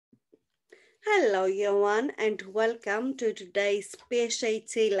Hello everyone and welcome to today's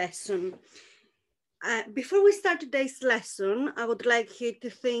PSHE lesson. Before we start today's lesson, I would like you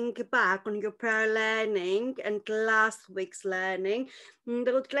to think back on your prior learning and last week's learning. And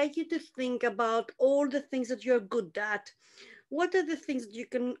I would like you to think about all the things that you're good at. What are the things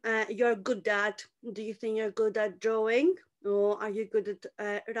that you're good at? Do you think you're good at drawing? Or are you good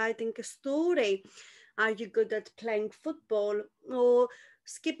at writing a story? Are you good at playing football or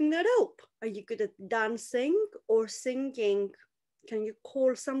skipping the rope? Are you good at dancing or singing? Can you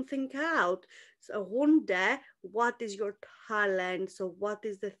call something out? So I wonder, what is your talent? So what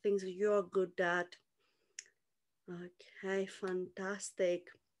is the things you're good at? Okay, fantastic.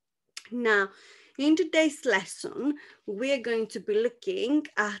 Now, in today's lesson, we are going to be looking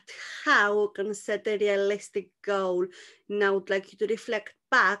at how we can set a realistic goal. Now, I would like you to reflect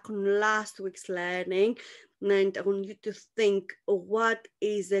back on last week's learning, and I want you to think, what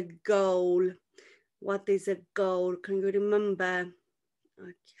is a goal? What is a goal? Can you remember?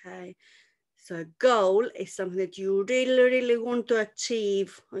 Okay. So a goal is something that you really want to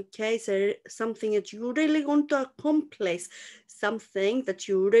achieve, okay? So something that you really want to accomplish, something that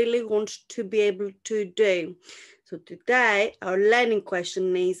you really want to be able to do. So today, our learning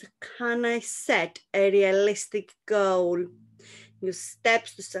question is, can I set a realistic goal? Your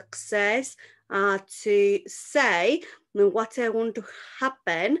steps to success are to say what I want to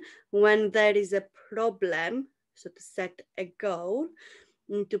happen when there is a problem, so to set a goal,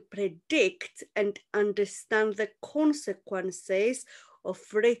 to predict and understand the consequences of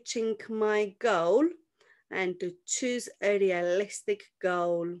reaching my goal, and to choose a realistic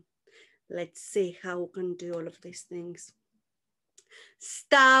goal. Let's see how we can do all of these things.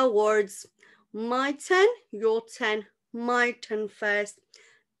 Star words. My turn, your turn, my turn first.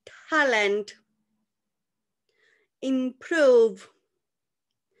 Talent. Improve.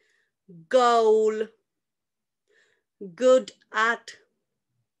 Goal. Good at.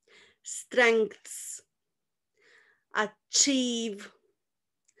 Strengths. Achieve.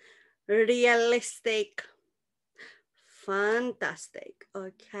 Realistic. Fantastic.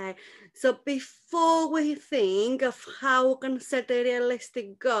 Okay. So before we think of how we can set a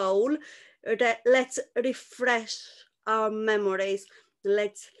realistic goal, let's refresh our memories.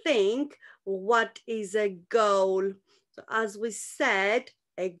 Let's think, what is a goal? So as we said,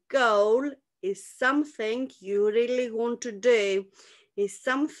 a goal is something you really want to do, is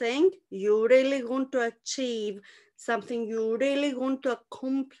something you really want to achieve, something you really want to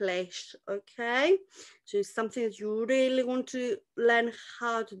accomplish, okay? So it's something that you really want to learn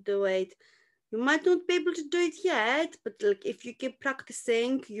how to do it. You might not be able to do it yet, but like if you keep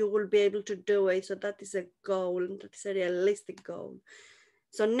practicing, you will be able to do it. So that is a goal, and that is a realistic goal.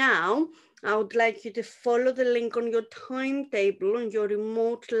 So now I would like you to follow the link on your timetable, on your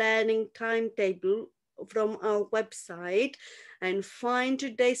remote learning timetable from our website, and find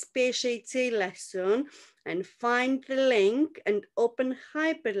today's PSHE lesson, and find the link and open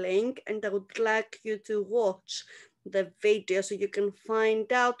hyperlink, and I would like you to watch the video so you can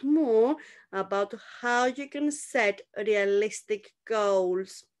find out more about how you can set realistic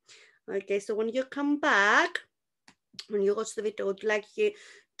goals. Okay, so when you come back, when you watch the video, I would like you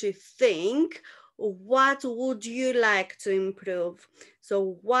to think, what would you like to improve?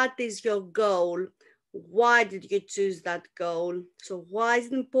 So what is your goal? Why did you choose that goal? So why is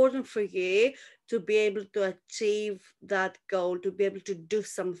it important for you to be able to achieve that goal, to be able to do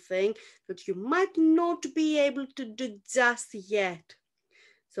something that you might not be able to do just yet?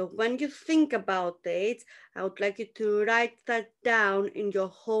 So when you think about it, I would like you to write that down in your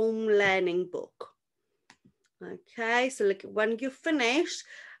home learning book. Okay, so like when you finish,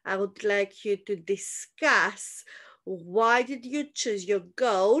 I would like you to discuss, why did you choose your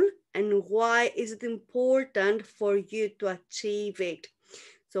goal and why is it important for you to achieve it?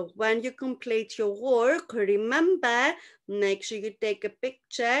 So when you complete your work, remember, make sure you take a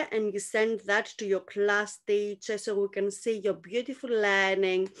picture and you send that to your class teacher so we can see your beautiful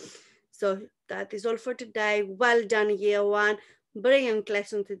learning. So that is all for today. Well done, year one. Brilliant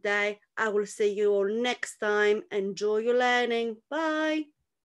lesson today. I will see you all next time. Enjoy your learning. Bye.